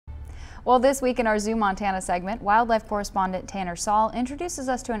Well, this week in our Zoo Montana segment, wildlife correspondent Tanner Saul introduces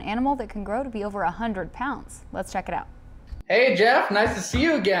us to an animal that can grow to be over 100 pounds. Let's check it out. Hey, Jeff, nice to see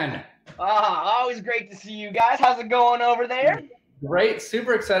you again. Always great to see you guys. How's it going over there? Great,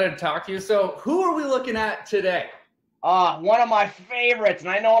 super excited to talk to you. So who are we looking at today? One of my favorites,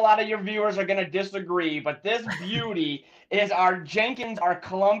 and I know a lot of your viewers are going to disagree, but this beauty is our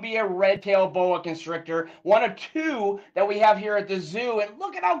Columbia red-tailed boa constrictor, one of two that we have here at the zoo, and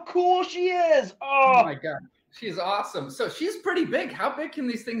look at how cool she is. Oh my God, she's awesome. So she's pretty big. How big can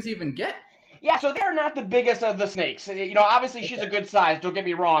these things even get? Yeah, so they're not the biggest of the snakes. You know, obviously she's a good size, don't get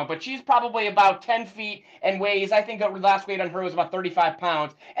me wrong, but she's probably about 10 feet and weighs, I think the last weight on her was about 35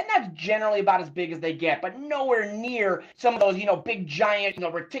 pounds, and that's generally about as big as they get, but nowhere near some of those, big giant,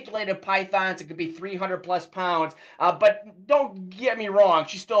 reticulated pythons. It could be 300 plus pounds, but don't get me wrong,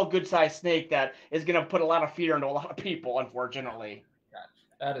 she's still a good sized snake that is going to put a lot of fear into a lot of people, unfortunately.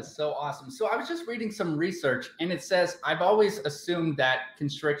 That is so awesome. So I was just reading some research, and it says, I've always assumed that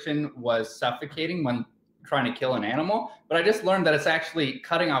constriction was suffocating when trying to kill an animal, but I just learned that it's actually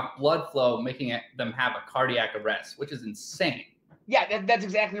cutting off blood flow, making them have a cardiac arrest, which is insane. Yeah, that's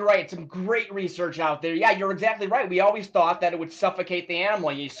exactly right. Some great research out there. Yeah, you're exactly right. We always thought that it would suffocate the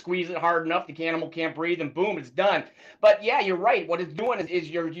animal. You squeeze it hard enough, the animal can't breathe, and boom, it's done. But yeah, you're right. What it's doing is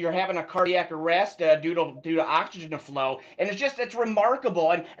you're having a cardiac arrest due to oxygen flow, and it's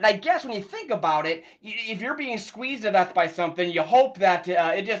remarkable. And I guess when you think about it, if you're being squeezed to death by something, you hope that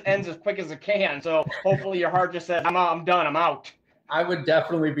it just ends as quick as it can. So hopefully your heart just says, I'm done, I'm out. I would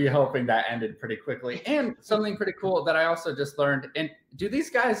definitely be hoping that ended pretty quickly. And something pretty cool that I also just learned, and do these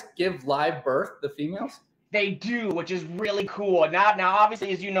guys give live birth, the females? They do, which is really cool. Now,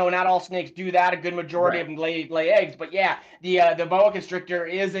 obviously, as you know, not all snakes do that. A good majority of them lay eggs. But yeah, the boa constrictor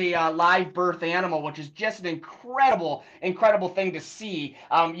is a live birth animal, which is just an incredible thing to see.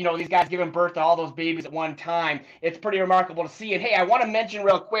 These guys giving birth to all those babies at one time. It's pretty remarkable to see. And hey, I want to mention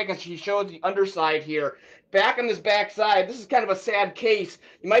real quick, as she shows the underside here, back on this back side, this is kind of a sad case.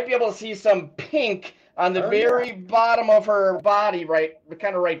 You might be able to see some pink on the very bottom of her body,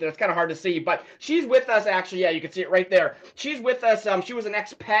 kind of right there. It's kind of hard to see, but she's with us actually. Yeah, you can see it right there. She's with us. She was an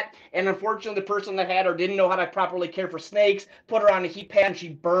ex-pet, and unfortunately the person that had her didn't know how to properly care for snakes, put her on a heat pad, and she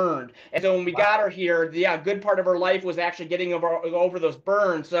burned. And so when we got her here, the good part of her life was actually getting over those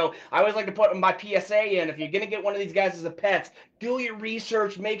burns. So I always like to put my PSA in. If you're going to get one of these guys as a pet, do your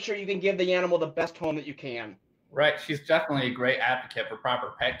research. Make sure you can give the animal the best home that you can. Right. She's definitely a great advocate for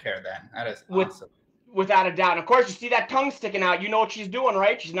proper pet care then. That is awesome. Without a doubt. And of course, you see that tongue sticking out. You know what she's doing,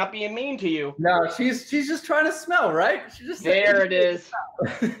 right? She's not being mean to you. No, she's just trying to smell, right? There it is.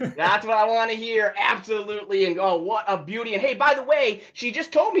 That's what I want to hear. Absolutely. And oh, what a beauty. And hey, by the way, she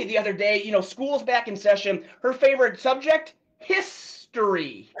just told me the other day, school's back in session. Her favorite subject,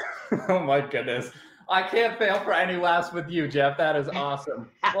 history. Oh my goodness. I can't fail for any laughs with you, Jeff. That is awesome.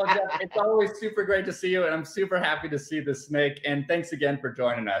 Well, Jeff, it's always super great to see you, and I'm super happy to see the snake. And thanks again for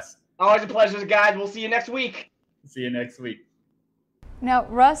joining us. Always a pleasure, guys. We'll see you next week. See you next week. Now,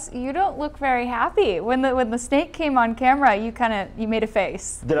 Russ, you don't look very happy. When the snake came on camera, you made a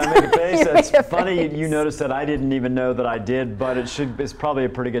face. Did I make a face? That's funny. You noticed that I didn't even know that I did, but it's probably a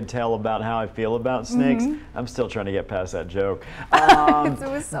pretty good tell about how I feel about snakes. I'm still trying to get past that joke. It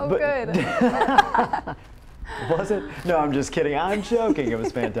was so good. Was it? No, I'm just kidding. I'm joking. It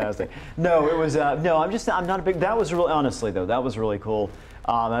was fantastic. No, it was. No, I'm not a big. That was really, honestly though, that was really cool.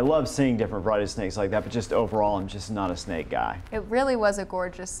 I love seeing different variety of snakes like that, but just overall, I'm just not a snake guy. It really was a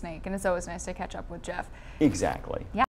gorgeous snake, and it's always nice to catch up with Jeff. Exactly. Yeah.